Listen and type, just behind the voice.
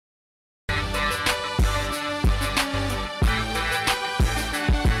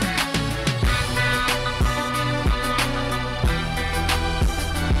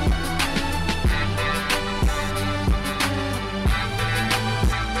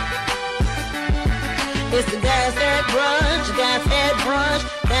It's the Guys At Brunch. Guys At Brunch.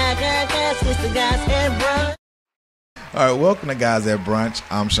 Guys. It's the Guys At Brunch. All right, welcome to Guys At Brunch.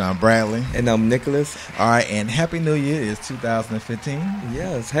 I'm Sean Bradley. And I'm Nicholas. All right, and Happy New Year. It's 2015.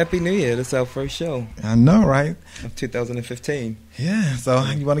 Yes, Happy New Year. This is our first show. I know, right? Of 2015. Yeah, so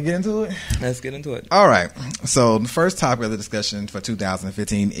you want to get into it? Let's get into it. All right, so the first topic of the discussion for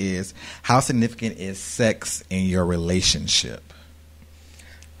 2015 is how significant is sex in your relationship?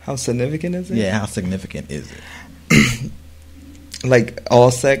 How significant is it? Yeah, how significant is it? Like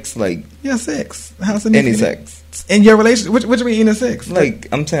all sex? Like yeah, sex. How significant? Any sex. In your relationship? What do you mean in sex? Like,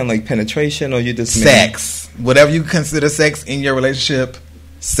 I'm saying like penetration, or you just sex. Whatever you consider sex in your relationship,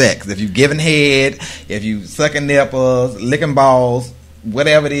 sex. If you giving head, if you sucking nipples, licking balls,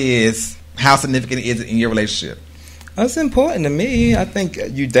 whatever it is, how significant is it in your relationship? That's important to me. I think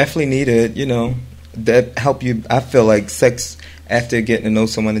you definitely need it, that help you. I feel like sex, after getting to know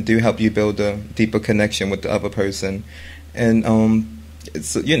someone, to do help you build a deeper connection with the other person. And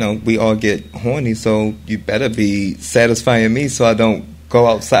it's, we all get horny, so you better be satisfying me so I don't go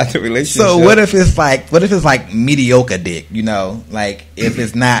outside the relationship. So what if it's like mediocre dick, like if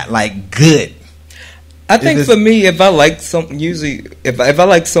it's not like good? I think for me, if I like if I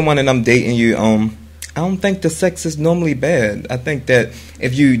like someone and I'm dating you, I don't think the sex is normally bad. I think that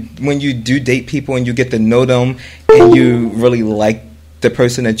when you do date people and you get to know them and you really like the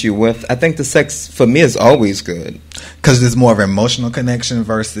person that you're with, I think the sex for me is always good. Because there's more of an emotional connection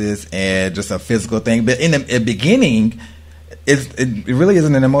versus just a physical thing. But in the beginning, it really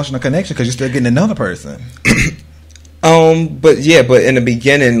isn't an emotional connection because you're still getting to know the person. But in the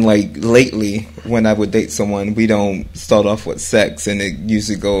beginning, like lately, when I would date someone, we don't start off with sex, and it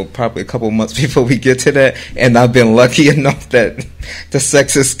usually go probably a couple months before we get to that. And I've been lucky enough that the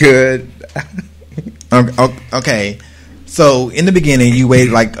sex is good. Okay. So, in the beginning, you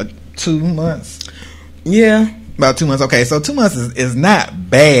waited like 2 months? Yeah. About 2 months. Okay, so 2 months is not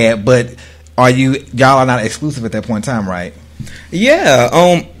bad, but y'all are not exclusive at that point in time, right? Yeah.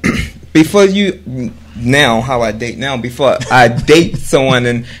 How I date now, before I date someone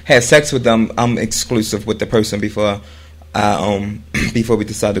and have sex with them, I'm exclusive with the person before we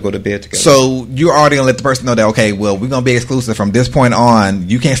decide to go to bed together. So you're already gonna let the person know that, okay, well, we're gonna be exclusive from this point on.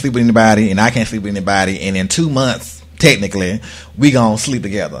 You can't sleep with anybody, and I can't sleep with anybody, and in 2 months, technically, we gonna sleep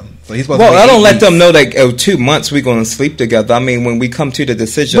together. So he's supposed to. I don't let them know that 2 months we gonna sleep together. I mean, when we come to the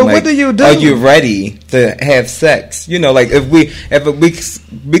decision, but what do you do? Are you ready to have sex? Like if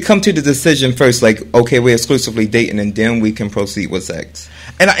we come to the decision first, like okay, we're exclusively dating, and then we can proceed with sex.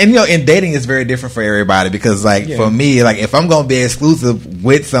 And in dating is very different for everybody because for me, like if I'm gonna be exclusive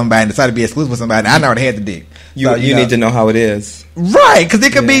with somebody and decide to be exclusive with somebody, I already had the dick. You need to know how it is, right? Because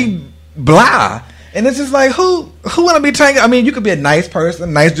it could be blah. And it's just like, who want to be taking? I mean, you could be a nice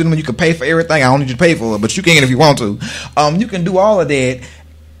person, nice gentleman. You can pay for everything. I don't need you to pay for it, but you can if you want to. You can do all of that.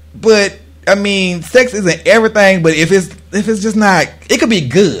 But I mean, sex isn't everything. But if it's just not, it could be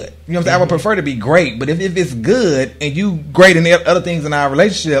good. You know what I'm saying? I would prefer to be great. But if it's good and you great in the other things in our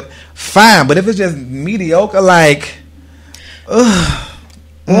relationship, fine. But if it's just mediocre, like,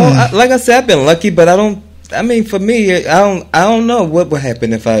 like I said, I've been lucky, but I don't. I mean, for me, I don't know what would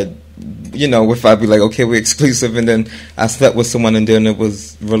happen if if I'd be like, okay, we're exclusive, and then I slept with someone and then it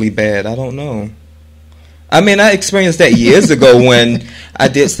was really bad. I don't know. I mean, I experienced that years ago when I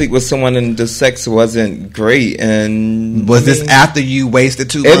did sleep with someone and the sex wasn't great. And this after you wasted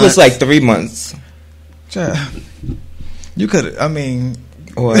 2 months? It was like 3 months. You could,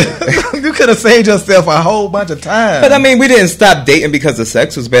 you could have saved yourself a whole bunch of time. But I mean, we didn't stop dating because the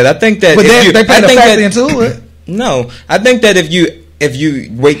sex was bad. I think that, but they put a factor into it. No, I think that if you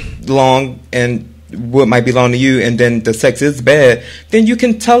wait long and what might be long to you, and then the sex is bad, then you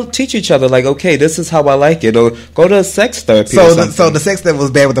can teach each other, like, okay, this is how I like it, or go to sex therapy. So the sex that was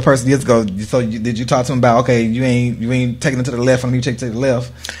bad with the person years ago. So did you talk to him about, okay, you ain't taking it to the left, and you take it to the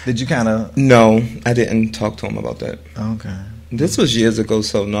left? Did you kind of? No, I didn't talk to him about that. Okay. This was years ago,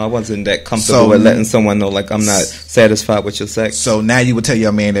 so no, I wasn't that comfortable with letting someone know, like, I'm not satisfied with your sex. So now you would tell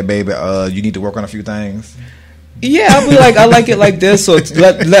your man that, baby, you need to work on a few things. Yeah, I'll be like, I like it like this. So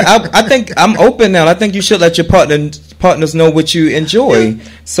I think I'm open now. I think you should let your partners know what you enjoy.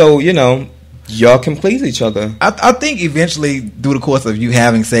 So y'all can please each other. I think eventually, through the course of you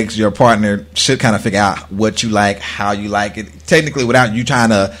having sex, your partner should kind of figure out what you like, how you like it. Technically, without you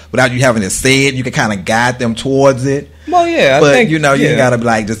having to say it, you can kind of guide them towards it. Well, yeah, but I think, you gotta be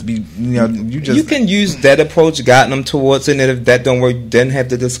like, just be, you can use that approach, guiding them towards it, and if that don't work, then have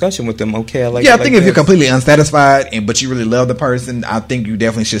the discussion with them. Okay, I like. Yeah, I think if you're completely unsatisfied but you really love the person, I think you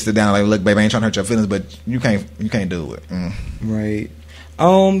definitely should sit down and like, look, baby, I ain't trying to hurt your feelings, but you can't do it. Right.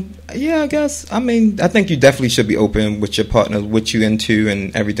 Yeah, I guess. I mean, I think you definitely should be open with your partner, what you into,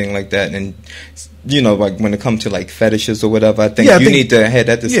 and everything like that. And like when it comes to like fetishes or whatever, I think you need to have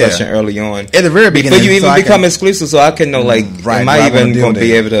that discussion early on at the very beginning before you even become exclusive. So I can know, like, am I even going to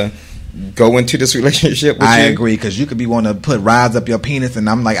be able to go into this relationship with you? I agree, because you could be wanting to rise up your penis, and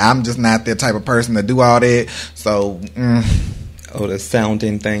I'm like, I'm just not that type of person to do all that. So. Oh, the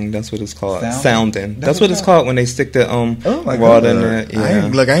sounding thing. That's what it's called. Sounding. That's what it's called when they stick the rod in there. Yeah. I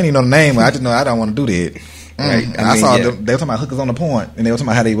ain't even know the name. I just know I don't want to do that. Right. And I saw they were talking about hookers on the point, and they were talking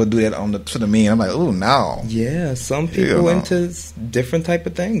about how they would do that to the men. I'm like, oh no. Yeah, some people into different type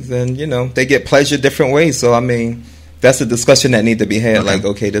of things, and they get pleasure different ways. So I mean, that's a discussion that need to be had. Okay. Like,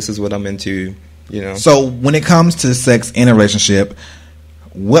 okay, this is what I'm into. So when it comes to sex in a relationship,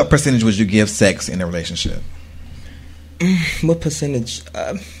 what percentage would you give sex in a relationship? What percentage?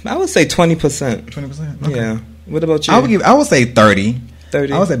 I would say 20%. 20%? Okay. Yeah. What about you? I would say 30.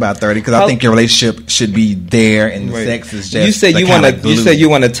 30. I would say about 30, because I think your relationship should be there, and the sex is just. You said you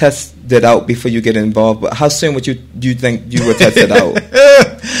want to test it out before you get involved, but how soon do you think you would test it out?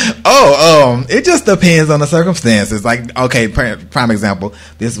 It just depends on the circumstances. Like, okay, prime example.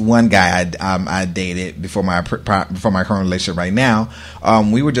 This one guy I dated before my current relationship right now.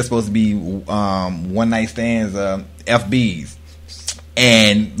 We were just supposed to be one night stands, FBs,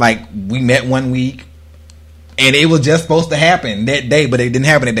 and like we met one week. And it was just supposed to happen that day, but it didn't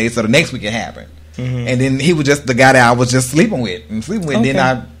happen that day. So the next week it happened. Mm-hmm. And then he was just the guy that I was just sleeping with. Okay. And then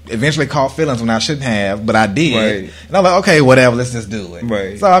I eventually caught feelings when I shouldn't have, but I did. Right. And I'm like, okay, whatever, let's just do it.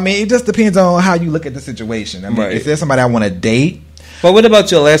 Right. So, I mean, it just depends on how you look at the situation. I mean, if there's somebody I want to date. But what about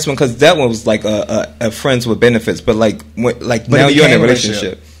your last one? Because that one was like a friends with benefits, but now you're in a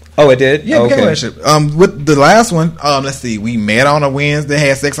relationship. Oh, it did? Yeah, it became a relationship. With the last one, let's see, we met on a Wednesday,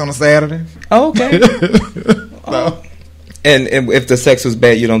 had sex on a Saturday. Oh, okay. So. And if the sex was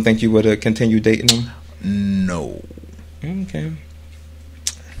bad, you don't think you would have continued dating them? No. Okay.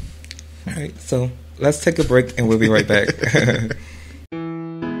 All right, so let's take a break and we'll be right back.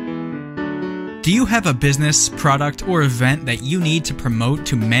 Do you have a business, product, or event that you need to promote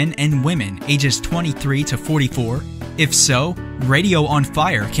to men and women ages 23 to 44? If so, Radio on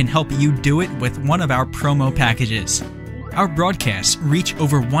Fire can help you do it with one of our promo packages. Our broadcasts reach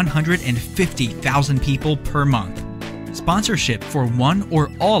over 150,000 people per month. Sponsorship for one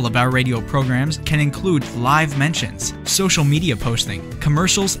or all of our radio programs can include live mentions, social media posting,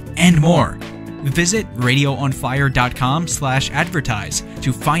 commercials, and more. Visit radioonfire.com/advertise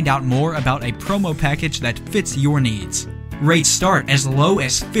to find out more about a promo package that fits your needs. Rates start as low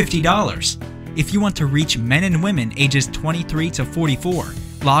as $50. If you want to reach men and women ages 23 to 44,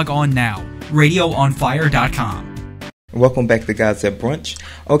 log on now, radioonfire.com. Welcome back to Guys at Brunch.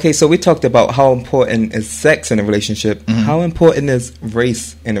 Okay, so we talked about how important is sex in a relationship. Mm-hmm. How important is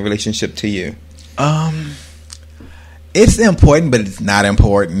race in a relationship to you? It's important, but it's not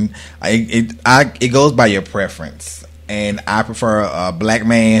important. It goes by your preference, and I prefer a black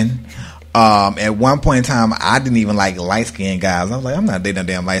man. At one point in time, I didn't even like light-skinned guys. I was like, I'm not dating a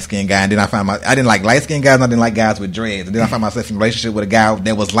damn light-skinned guy. And then I didn't like light-skinned guys, and I didn't like guys with dreads. And then I found myself in a relationship with a guy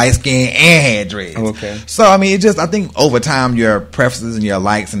that was light-skinned and had dreads. Okay. So, I mean, I think over time, your preferences and your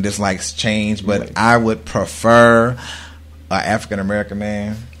likes and dislikes change, but right. I would prefer an African-American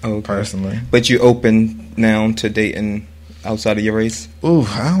man, personally. But you open now to dating outside of your race? Ooh,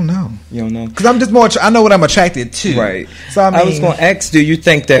 I don't know. You don't know? Because I'm just more. I know what I'm attracted to. Right. So I was going to ask: do you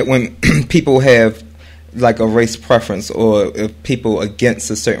think that when people have like a race preference, or if people against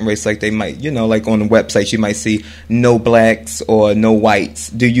a certain race, like they might, like on the websites, you might see no blacks or no whites.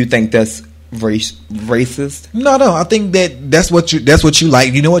 Do you think that's racist? No. I think that's what you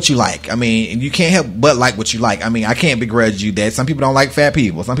like. You know what you like. I mean, you can't help but like what you like. I mean, I can't begrudge you that. Some people don't like fat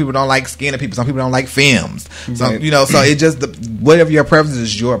people. Some people don't like skinny people. Some people don't like femmes. Right. So it just whatever your preference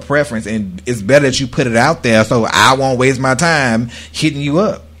is your preference, and it's better that you put it out there so I won't waste my time hitting you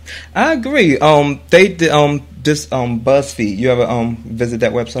up. I agree. They did this BuzzFeed. You ever visit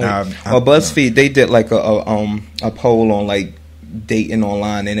that website? BuzzFeed, they did like a poll on like dating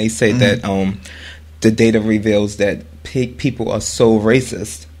online, and they say that the data reveals that people are so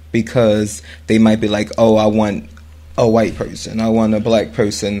racist because they might be like, oh, I want a white person, I want a black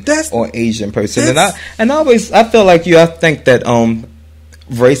person, or Asian person, and I feel like I think that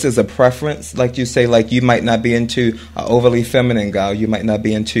race is a preference. Like you say, like you might not be into an overly feminine guy, you might not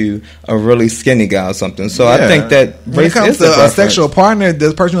be into a really skinny guy or something. So I think that when it comes to a sexual partner,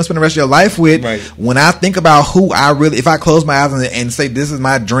 the person you spend the rest of your life with, right. When I think about who if I close my eyes and say this is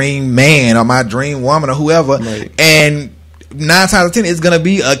my dream man or my dream woman or whoever, right. And 9 times out of 10, it's gonna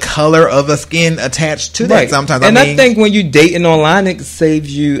be a color of a skin attached to that. Right. Sometimes, and I think when you dating online, it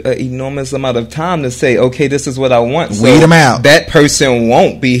saves you an enormous amount of time to say, okay, this is what I want. So weed them out. That person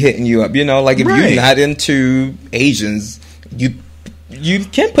won't be hitting you up. You know, like if Right. you're not into Asians, you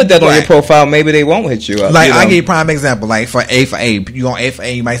can put that on Right. your profile. Maybe they won't hit you up. Like, you know? I give you a prime example. Like, for A, you on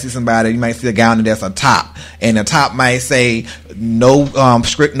A, you might see somebody, you might see a guy on there that's a top, and the top might say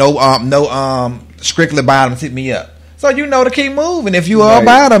strictly bottoms, hit me up. So you know to keep moving. If you are Right. a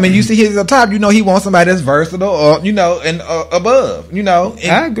bottom and you see his at the top, you know he wants somebody that's versatile or and above.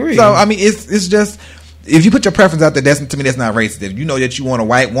 I agree. So I mean, it's just. If you put your preference out there, to me, that's not racist. If you know that you want a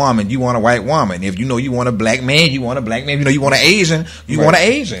white woman, you want a white woman. If you know you want a black man, you want a black man. If you know you want an Asian, you want an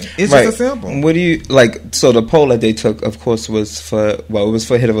Asian. It's just as simple. What do you like? So the poll that they took, of course, was for it was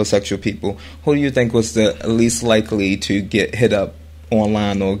for heterosexual people. Who do you think was the least likely to get hit up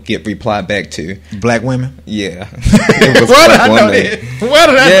online or get replied back to? Black women. Yeah, it was Why did black I know women. that? Why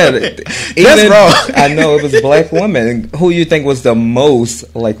did I know that? That's wrong. I know it was black women. Who you think was the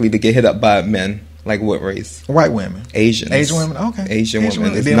most likely to get hit up by men? Like what race? White women. Asians. Asian women. Okay. Asian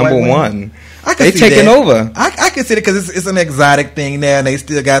women. It's Then number white women. one. I can They see taking that. over. I can see it because it's an exotic thing there, and they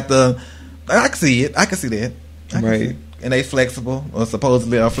still got the. I can see it. I can see that. I can Right. see it. And they flexible or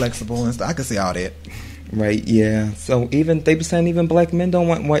supposedly are flexible and stuff. I can see all that. Right. Yeah. So they be saying even black men don't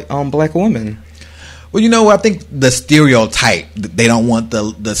want black women. Well, I think the stereotype, they don't want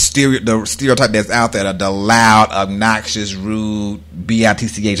the stereotype that's out there, the loud, obnoxious, rude,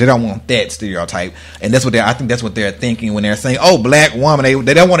 bitch. They don't want that stereotype, and that's what I think that's what they're thinking when they're saying, "Oh, black woman."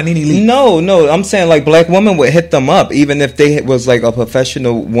 They don't want an any elite. No, I'm saying like black women would hit them up even if they was like a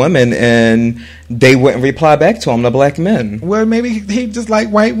professional woman and they wouldn't reply back to them. The black men. Well, maybe he just like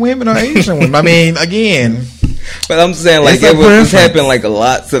white women or Asian women. I mean, again. But I'm saying like this happened like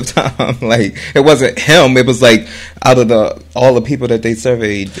lots of times. Like it wasn't him. It was like out of all the people that they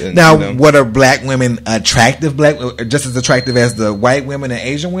surveyed. And, now, what are black women attractive? Just as attractive as the white women and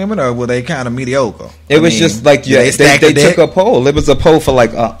Asian women, or were they kind of mediocre? It was just like they took a poll. It was a poll for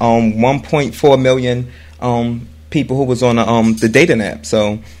like 1.4 million people who was on the dating app.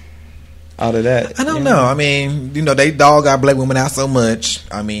 So. Out of that, I don't know. I mean, they dog our black women out so much.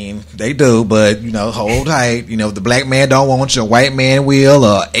 I mean, they do, but hold tight. If the black man don't want you, a white man will,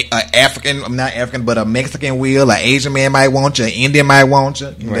 or African, I'm not African, but a Mexican will, an Asian man might want you, an Indian might want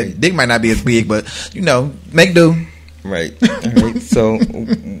you. Right. Dick might not be as big, but make do. Right. All right. So,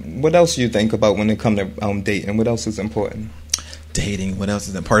 what else do you think about when it comes to dating? What else is important? Dating, what else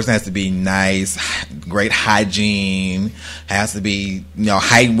is the person has to be nice, great hygiene, has to be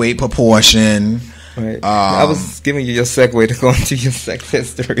height, weight, proportion. Right. I was giving you your segue to go into your sex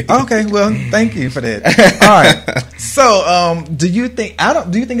history. Okay, well, thank you for that. All right. So, do you think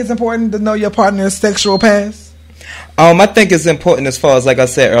it's important to know your partner's sexual past? I think it's important as far as, like I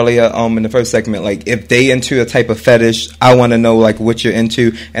said earlier, in the first segment, like if they into a type of fetish, I want to know like what you're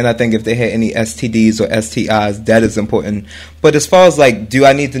into, and I think if they had any STDs or STIs, that is important. But as far as like, do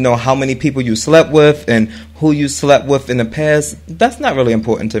I need to know how many people you slept with and who you slept with in the past? That's not really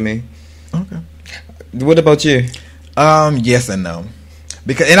important to me. Okay. What about you? Yes and no.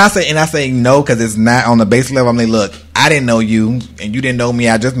 Because I say no because it's not on the base level. I mean, look, I didn't know you and you didn't know me.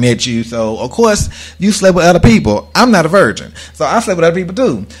 I just met you, so of course you slept with other people. I'm not a virgin, so I slept with other people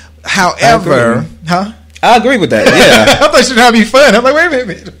too. However, I agree with that. Yeah, I thought you were trying to be fun. I'm like, wait a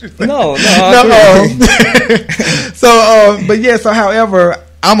minute. No. So, but yeah. So, however,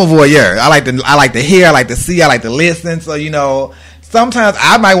 I'm a voyeur. I like to hear. I like to see. I like to listen. So, sometimes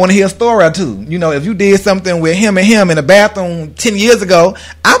I might want to hear a story or two. If you did something with him in the bathroom 10 years ago,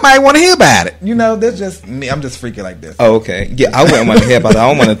 I might want to hear about it. That's just me. I'm just freaky like this. Oh, okay. Yeah, I wouldn't want to hear about it. I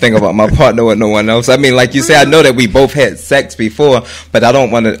don't want to think about my partner with no one else. I mean, like you say, I know that we both had sex before, but I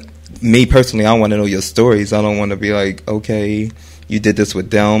don't want to, me personally, I want to know your stories. I don't want to be like, okay, you did this with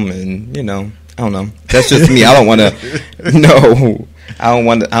them and, I don't know. That's just me. I don't want to know. I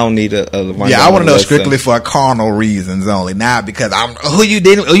don't need a I want to know strictly for carnal reasons only. Not because who you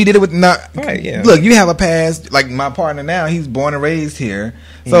did it with. Not right. Yeah. Look, you have a past. Like my partner now, he's born and raised here,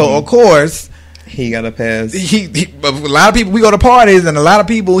 so of course he got a past. He a lot of people, we go to parties, and a lot of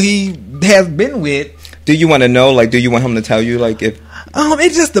people he has been with. Do you want to know? Like, do you want him to tell you? Like, if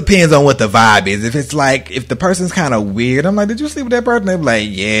it just depends on what the vibe is. If it's like, if the person's kind of weird, I'm like, did you sleep with that person? They're like,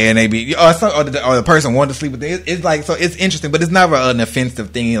 yeah, and they be, or the person wanted to sleep with them. It's like, so it's interesting, but it's never an offensive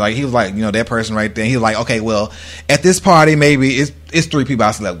thing. Like, he was like, that person right there. He was like, okay, well, at this party, maybe it's 3 people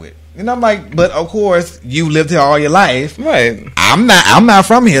I slept with. And I'm like, but of course, you lived here all your life. Right. I'm not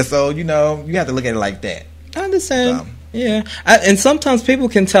from here, so, you have to look at it like that. I understand. Yeah. And sometimes people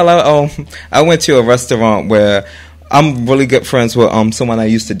can tell, I went to a restaurant where I'm really good friends with someone I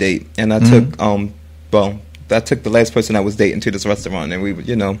used to date, and I took the last person I was dating to this restaurant, and we were,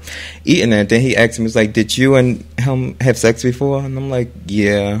 eating. And then he asked me, he's like, "Did you and him have sex before?" And I'm like,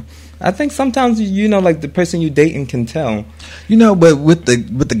 "Yeah." I think sometimes like the person you dating can tell. But with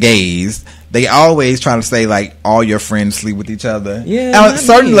the gays, they always try to say like all your friends sleep with each other. Yeah, on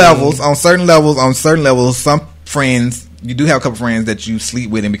certain levels, some friends. You do have a couple friends that you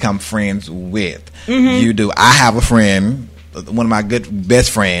sleep with and become friends with. Mm-hmm. You do. I have a friend, one of my best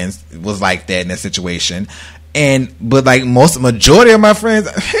friends was like that in that situation. But like majority of my friends,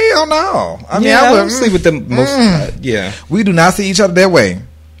 hell no. I mean, I would sleep with them most. Yeah, we do not see each other that way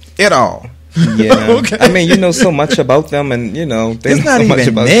at all. Yeah, okay. I mean, you know so much about them, and they it's know not so much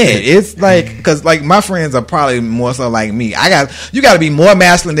even about that. you. It's like because like my friends are probably more so like me. You got to be more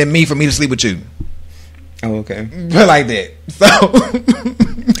masculine than me for me to sleep with you. Oh, okay. Like that. So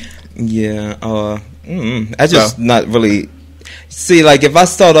yeah, I just not really see. Like if I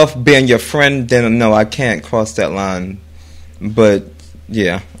start off being your friend, then no, I can't cross that line. But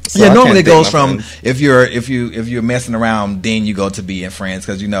yeah. So yeah, normally it goes from if you're messing around, then you go to being friends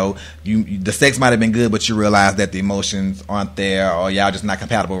because the sex might have been good, but you realize that the emotions aren't there, or y'all just not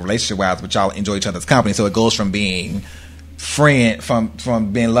compatible relationship wise, but y'all enjoy each other's company. So it goes from being friend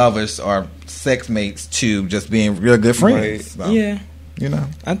from being lovers or sex mates to just being real good friends. Right. So, yeah,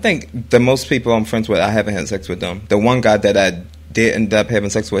 I think the most people I'm friends with, I haven't had sex with them. The one guy that I did end up having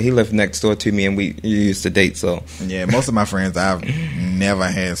sex with, he lived next door to me, and we used to date. So yeah, most of my friends, I've never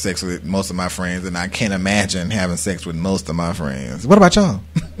had sex with most of my friends, and I can't imagine having sex with most of my friends. What about y'all?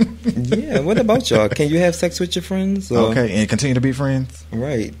 Yeah, what about y'all? Can you have sex with your friends? Or? Okay, and continue to be friends?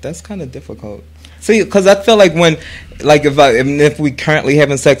 Right, that's kind of difficult. See, because I feel like if we currently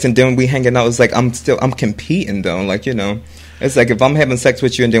having sex and then we hanging out, it's like I'm competing though, like It's like if I'm having sex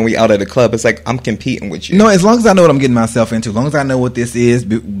with you and then we out at the club, it's like I'm competing with you. No, as long as I know what I'm getting myself into, as long as I know what this is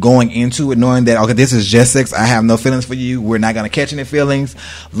going into it, knowing that, okay, this is just sex, I have no feelings for you, we're not going to catch any feelings.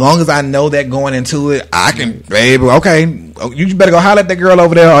 As long as I know that going into it, I can, baby, okay, you better go holler at that girl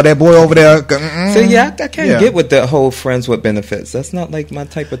over there or that boy over there. So yeah, I can't get with the whole friends with benefits. That's not like my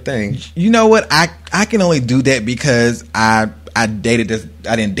type of thing. You know what? I can only do that because I dated this.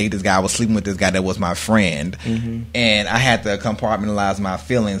 I didn't date this guy. I was sleeping with this guy that was my friend, and I had to compartmentalize my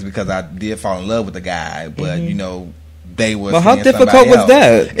feelings because I did fall in love with the guy. But they were. Well, how difficult was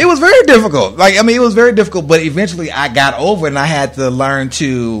that? It was very difficult. It was very difficult. But eventually, I got over it, and I had to learn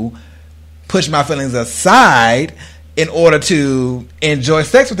to push my feelings aside in order to enjoy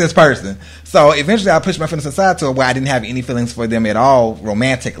sex with this person. So eventually, I pushed my feelings aside to where I didn't have any feelings for them at all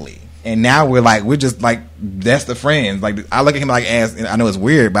romantically. And now we're just like that's the friends. Like I look at him like as I know it's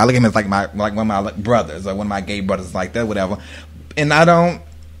weird, but I look at him as like one of my brothers or one of my gay brothers like that, whatever. And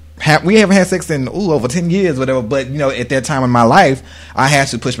we haven't had sex in over 10 years, whatever. But at that time in my life, I had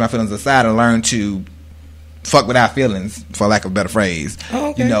to push my feelings aside and learn to fuck without feelings, for lack of a better phrase. Oh,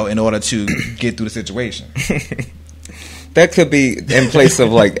 okay. In order to get through the situation. That could be in place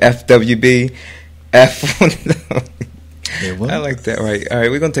of like FWB, F. I like that. Right. All right.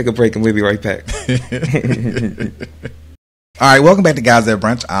 We're going to take a break and we'll be right back. All right. Welcome back to Guys At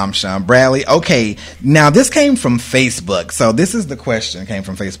Brunch. I'm Sean Bradley. Okay. Now, this came from Facebook. So this is the question. It came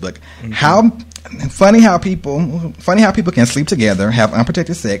from Facebook. Funny how people can sleep together, have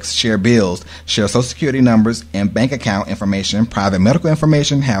unprotected sex, share bills, share social security numbers and bank account information, private medical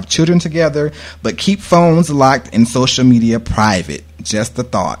information, have children together, but keep phones locked and social media private. Just a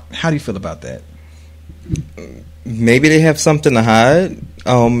thought. How do you feel about that? Maybe they have something to hide.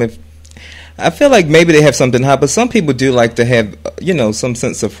 I feel like maybe they have something to hide, but some people do like to have, some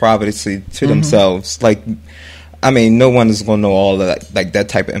sense of privacy to themselves. Like, I mean, no one is going to know all of that, like that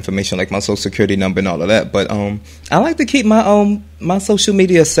type of information, like my social security number and all of that. But I like to keep my social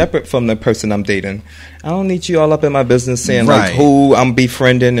media separate from the person I'm dating. I don't need you all up in my business saying like who I'm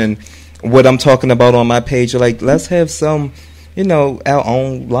befriending and what I'm talking about on my page. Like, let's have some, our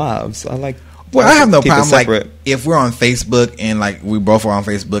own lives. Well, I have no problem. Like, if we're on Facebook and like we both are on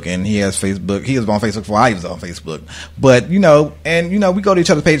Facebook, and he has Facebook, he was on Facebook before I was on Facebook. But we go to each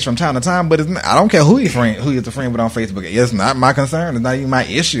other's pages from time to time. But I don't care who is the friend with on Facebook. It's not my concern. It's not even my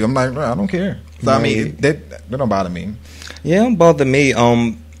issue. I'm like, bro, I don't care. So I mean, that don't bother me. Yeah, it don't bother me.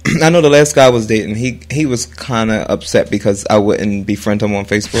 I know the last guy I was dating, he was kind of upset because I wouldn't befriend him on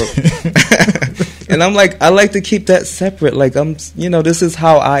Facebook. And I'm like, I like to keep that separate. Like, this is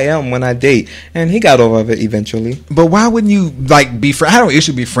how I am when I date. And he got over it eventually. But why wouldn't you, like, I have no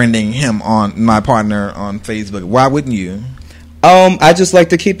issue befriending him on my partner on Facebook. Why wouldn't you? I just like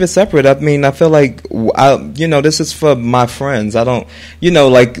to keep it separate. I mean, I feel like, this is for my friends. I don't,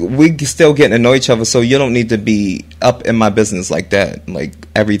 like, we still getting to know each other, so you don't need to be up in my business like that, like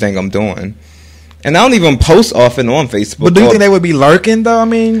everything I'm doing. And I don't even post often on Facebook. But do you think they would be lurking, though? I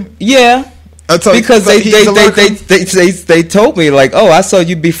mean... Yeah. Because they told me, like, oh, I saw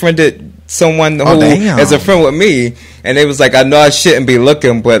you befriended someone who is a friend with me, and they was like, I know I shouldn't be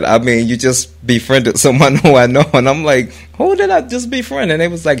looking, but I mean, you just befriended someone who I know, and I'm like, who did I just befriend? And they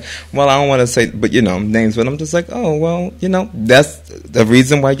was like, well, I don't want to say, but names, but I'm just like, oh, well, that's the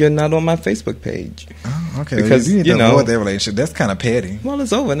reason why you're not on my Facebook page. Oh, okay, because you need to avoid that relationship. That's kind of petty. Well,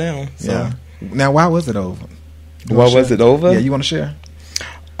 it's over now. So. Yeah. Now, why was it over? Why was it over? Yeah, you want to share?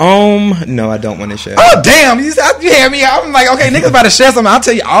 No, I don't want to share. Oh, damn! You hear me? I'm like, okay, niggas about to share something. I'll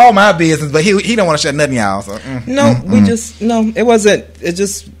tell you all my business, but he don't want to share nothing, y'all. So it wasn't.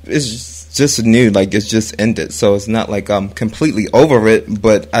 It's just new. Like, it's just ended. So it's not like I'm completely over it,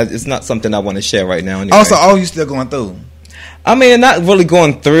 but it's not something I want to share right now. Anyway. Also, you still going through? I mean, not really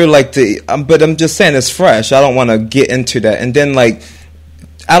going through but I'm just saying it's fresh. I don't want to get into that, and then like.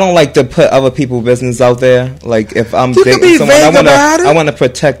 I don't like to put other people's business out there. Like, if I'm dating someone, I want to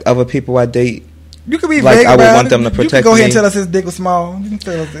protect other people I date. You could be like vague I would about want them to protect me. You can go ahead and tell us his dick was small. You can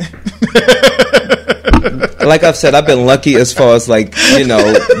tell us Like I've said, I've been lucky as far as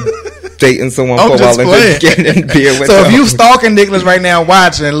dating someone for a while and getting in beer with them. So if you stalking Nicholas right now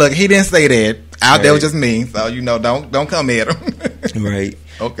watching, look, he didn't say that. Out there was just me. So don't come at him. Right.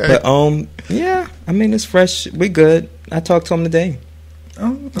 Okay. But yeah. I mean, it's fresh. We good. I talked to him today.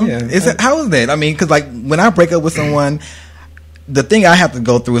 Oh, yeah. How is that? I mean, because like when I break up with someone, the thing I have to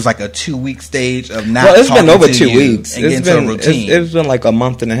go through is like a 2-week stage of not. Well, it's talking been over to 2 you weeks. And getting to a routine. It's been like a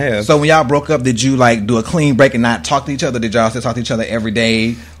month and a half. So when y'all broke up, did you like do a clean break and not talk to each other? Did y'all still talk to each other every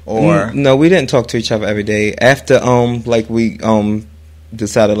day? Or no, we didn't talk to each other every day. After we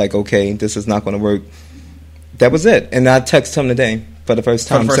decided like, okay, this is not going to work. That was it. And I texted him today for the first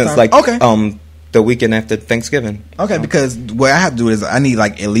time since the weekend after Thanksgiving. Okay, because what I have to do is I need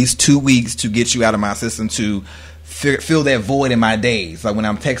like at least 2 weeks to get you out of my system to fill that void in my days. Like when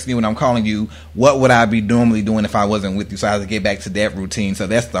I'm texting you, when I'm calling you, what would I be normally doing if I wasn't with you? So I have to get back to that routine. So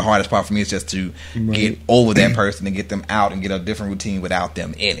that's the hardest part for me, is just to get over that person and get them out and get a different routine without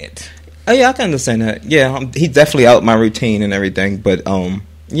them in it. Oh yeah, I can understand that. Yeah, he's definitely out my routine and everything, but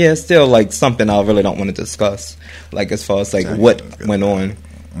yeah, it's still like something I really don't want to discuss. Like as far as like what went on.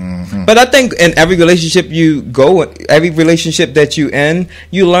 Mm-hmm. But I think in every relationship every relationship that you in,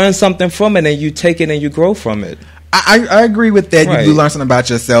 you learn something from it and you take it and you grow from it. I agree with that. Right. You do learn something about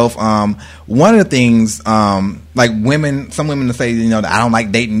yourself. One of the things, like some women will say, that I don't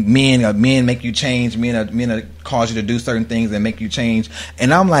like dating men, or men make you change, men cause you to do certain things and make you change.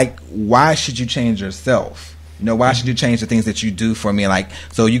 And I'm like, why should you change yourself? Why should you change the things that you do for me? Like,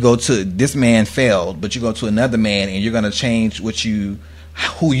 so you go to this man failed, but you go to another man and you're going to change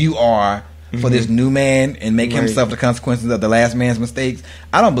who you are for this new man and make him suffer the consequences of the last man's mistakes.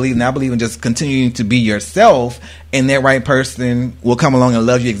 I don't believe in that. I believe in just continuing to be yourself, and that right person will come along and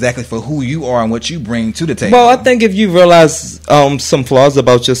love you exactly for who you are and what you bring to the table. Well, I think if you realize some flaws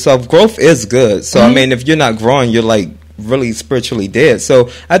about yourself, growth is good. So, I mean, if you're not growing, you're like really spiritually dead. So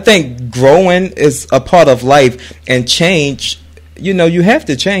I think growing is a part of life, and change, you have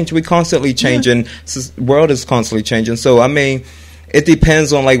to change. We're constantly changing. The world is constantly changing. So, I mean, it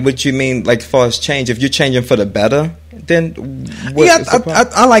depends on like what you mean, like as far as change. If you're changing for the better, then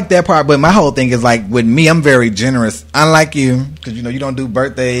I like that part. But my whole thing is like with me, I'm very generous. Unlike you, because you don't do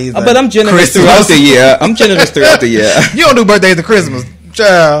birthdays. But I'm generous throughout the year. You don't do birthdays or Christmas,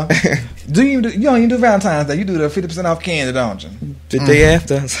 child. You don't even do Valentine's Day. You do the 50% off candy, don't you? The day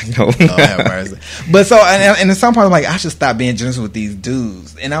after, it's like, no. Oh, have mercy. But so, and in some part, I'm like, I should stop being generous with these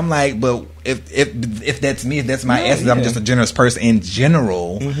dudes. And I'm like, but if that's me, if that's my essence, I'm just a generous person in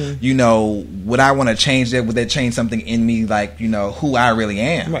general. Would I want to change that? Would that change something in me, like who I really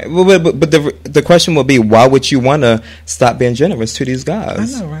am? Right. Well, but the question would be, why would you want to stop being generous to these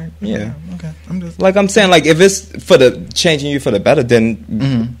guys? I know, right? Yeah. Okay. I'm saying, like, if it's for the changing you for the better,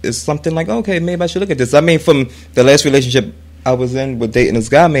 then it's something like, okay, maybe I should look at this. I mean, from the last relationship I was in with dating this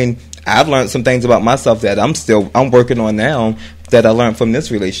guy, I mean, I've learned some things about myself that I'm working on now that I learned from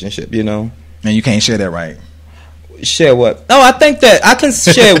this relationship, And you can't share that, right? Share what? No, I think that I can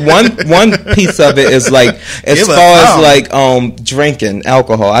share one piece of it is like as far as like drinking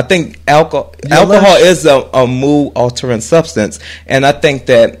alcohol. I think alcohol is a mood altering substance, and I think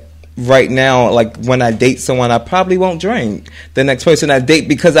that right now, like when I date someone, I probably won't drink the next person I date,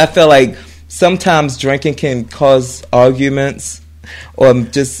 because I feel like sometimes drinking can cause arguments or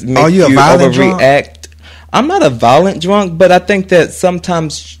just make you overreact. I'm not a violent drunk, but I think that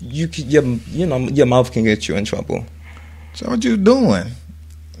sometimes your mouth can get you in trouble. So what you doing?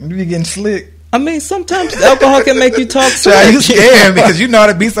 You be getting slick. I mean, sometimes alcohol can make you talk So slick. you scared because you know how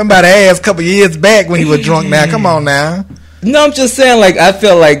to beat somebody's ass a couple years back when you were drunk. Now, come on now. No, I'm just saying, like, I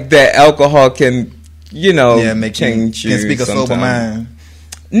feel like that alcohol can, Make change you. Can speak a sober sometime. mind.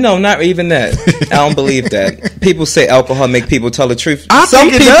 No, not even that. I don't believe that. People say alcohol make people tell the truth. I Some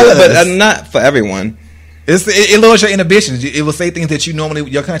think it people, does. but not for everyone. It lowers your inhibitions. It will say things that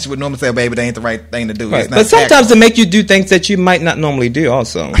your conscience would normally say, oh, baby, that ain't the right thing to do. Right. It's not But sometimes it make you do things that you might not normally do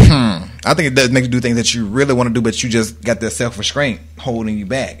also. I think it does make you do things that you really want to do, but you just got that self-restraint holding you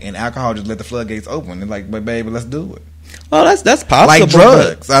back. And alcohol just let the floodgates open. It's like, but baby, let's do it. Well, that's possible. Like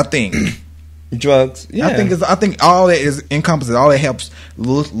drugs, I think. Drugs, yeah. I think all that is encompasses. All that helps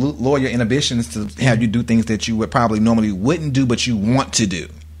lower your inhibitions to have you do things that you would probably normally wouldn't do, but you want to do.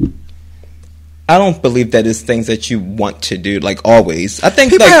 I don't believe that is things that you want to do, like always. I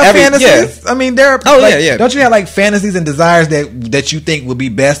think People like have fantasies. Yeah. I mean, there. Oh, like, yeah. Don't you have like fantasies and desires that you think would be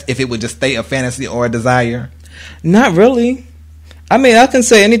best if it would just stay a fantasy or a desire? Not really. I mean, I can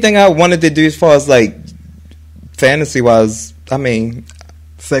say anything I wanted to do as far as like fantasy wise. I mean,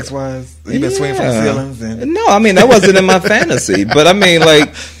 sex wise, you been swinging from the ceilings. And no, I mean that wasn't in my fantasy, but I mean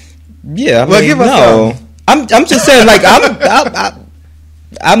like, yeah. I mean, give us no. some. I'm just saying like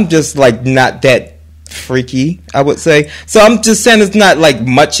I'm just like not that freaky, I would say. So I'm just saying it's not like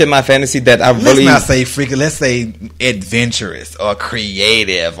much in my fantasy that I really. Let's not say freaky. Let's say adventurous or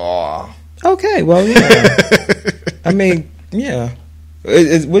creative or. Okay, well, yeah. I mean, yeah.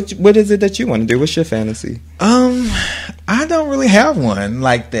 What is it that you want to do? What's your fantasy? I don't really have one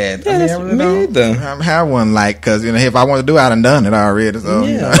like that. Yeah, I mean, I really me don't either. have one like because if I want to do it, I done it already. So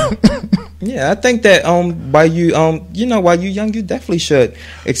Yeah. Yeah, I think that while you while you're young, you definitely should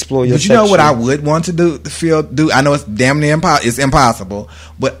explore your. But you know what I would want to do? I know it's damn near it's impossible,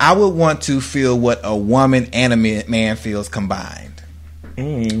 but I would want to feel what a woman and a man feels combined.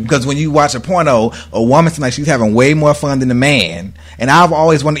 Because when you watch a porno, a woman seems like she's having way more fun than the man. And I've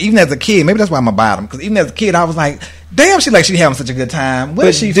always wondered, even as a kid, maybe that's why I'm a bottom. Because even as a kid, I was like, damn, she having such a good time. What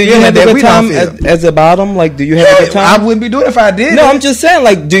is she do you feeling have that a we good don't time feel? as a bottom? Like, do you have a good time? I wouldn't be doing it if I did. No, I'm just saying.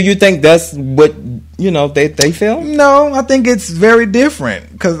 Like, do you think that's what they feel? No, I think it's very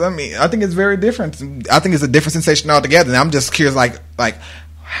different. Because I think it's very different. I think it's a different sensation altogether. And I'm just curious, like.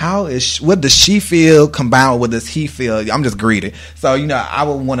 What does she feel combined with what does he feel? I'm just greedy. So, I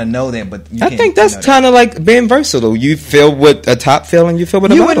would want to know that, but I think that's kind of like being versatile. You feel what a top feel and you feel what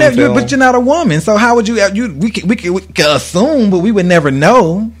a bottom feel. But you're not a woman, so how would we could assume, but we would never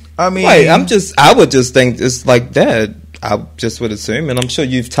know. I mean, right, I would just think it's like that. I just would assume, and I'm sure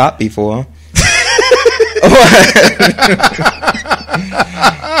you've topped before.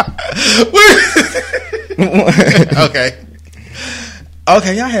 Okay.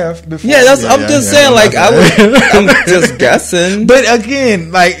 Okay, I have before. Yeah, I'm just saying. Like, I'm just guessing. But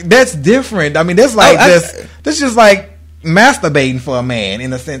again, like that's different. I mean, that's like that's just like masturbating for a man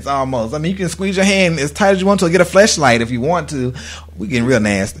in a sense, almost. I mean, you can squeeze your hand as tight as you want to, or get a fleshlight if you want to. We getting real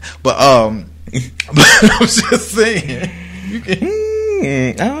nasty, but I'm just saying. You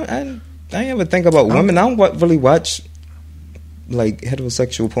can. I never think about women. I don't really watch like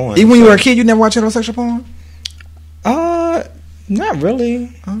heterosexual porn. Even when you were a kid, you never watched heterosexual porn. Not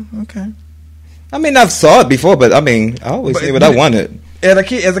really. Oh, okay. I mean, I've saw it before, but I mean, I always knew what I wanted. As a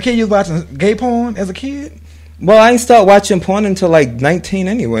kid, you was watching gay porn as a kid? Well, I ain't start watching porn until like 19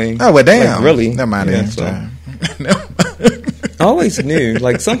 anyway. Oh, well, damn. Like, really? Never mind. Yeah, so. I always knew.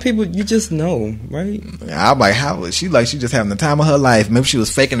 Like, some people, you just know, right? I'm like, how was she? Like, she just having the time of her life. Maybe she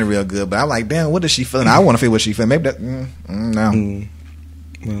was faking it real good, but I'm like, damn, what is she feeling? I want to feel what she feeling. Maybe that, no.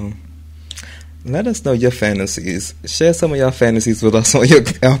 Well, let us know your fantasies. Share some of your fantasies with us on your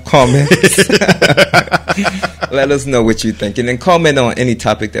comments. Let us know what you think. And then comment on any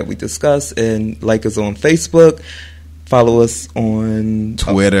topic that we discuss. And like us on Facebook. Follow us on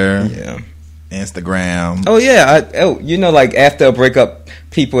Twitter. Yeah. Instagram. Oh, yeah. Like after a breakup,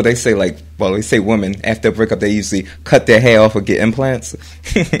 people, they say they say women, after a breakup, they usually cut their hair off or get implants.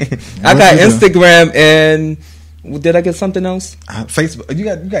 I got Instagram and... Did I get something else? Facebook. You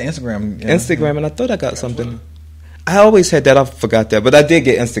got Instagram. Yeah. Instagram, and I thought I got something. I always had that. I forgot that, but I did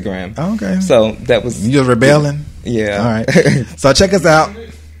get Instagram. Oh, okay. So that was you're rebelling. Yeah. All right. So check us out.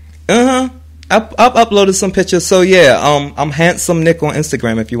 I've uploaded some pictures. So yeah, I'm Handsome Nick on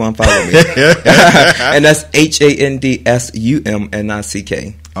Instagram if you want to follow me. And that's HANDSUMNICK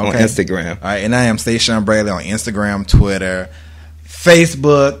on Instagram. All right, and I am Station Braley on Instagram, Twitter,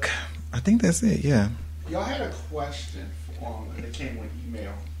 Facebook. I think that's it. Yeah. Y'all had a question and it came with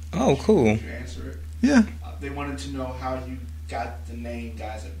email. Oh, cool. Did you answer it? Yeah. They wanted to know how you got the name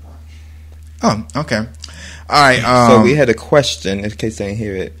Guys at Brunch. Oh, okay. All right. So we had a question, in case they didn't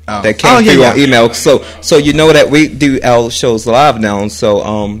hear it, that came yeah, through yeah. on email. So you know that we do our shows live now,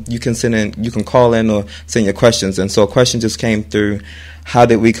 so you can send in, you can call in or send your questions. And so a question just came through: how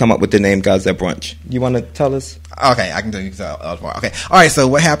did we come up with the name Guys at Brunch? You want to tell us? Okay, I can tell you. Okay, all right. So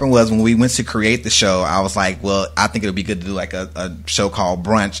what happened was when we went to create the show, I was like, well, I think it would be good to do like a show called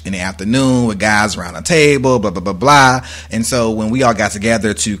Brunch in the afternoon with guys around a table, blah blah blah blah. And so when we all got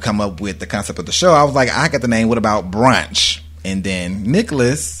together to come up with the concept of the show, I was like, I got the name. What about Brunch? And then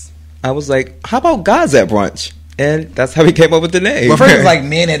Nicholas, I was like, how about Guys at Brunch? And that's how we came up with the name. Well, first it was like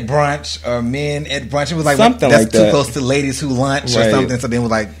Men at Brunch or Men at Brunch. It was like something that's like too that. close to Ladies Who Lunch or something. So then it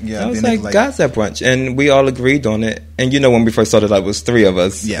was like, yeah. I was then like, Guys at Brunch, and we all agreed on it. And you know, when we first started, like, it was 3 of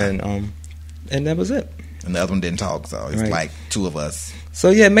us. Yeah. And that was it. And the other one didn't talk, so it's like 2 of us.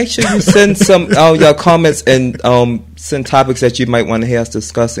 So yeah, make sure you send some your comments and send topics that you might want to hear us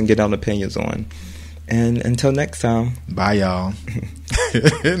discuss and get our opinions on. And until next time, bye, y'all.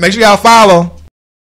 Make sure y'all follow.